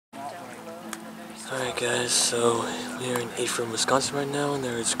Alright guys, so we are in Ephraim, Wisconsin right now, and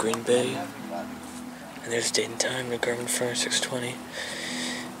there's Green Bay. And there's date and time, the Garmin Fur 620.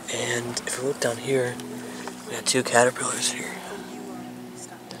 And if we look down here, we got two caterpillars here.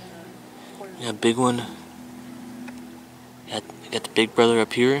 We got a big one. We got the big brother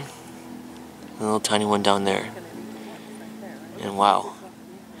up here, and a little tiny one down there. And wow.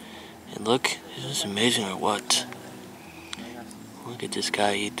 And look, is this amazing or what? Look at this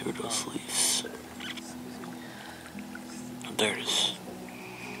guy eat through those leaves. Oh, there it is.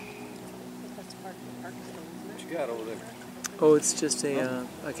 What you got over there? Oh, it's just a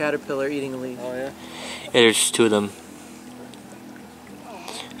caterpillar eating a leaf. Oh yeah? Yeah, there's two of them.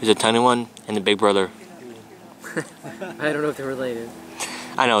 There's a tiny one and the big brother. I don't know if they're related.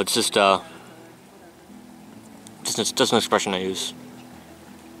 I know, it's just an expression I use.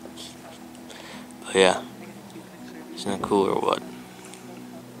 But yeah, isn't that cool or what?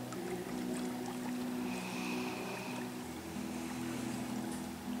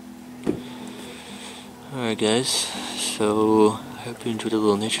 Alright guys, so I hope you enjoyed the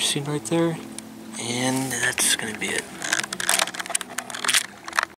little nature scene right there, and that's gonna be it.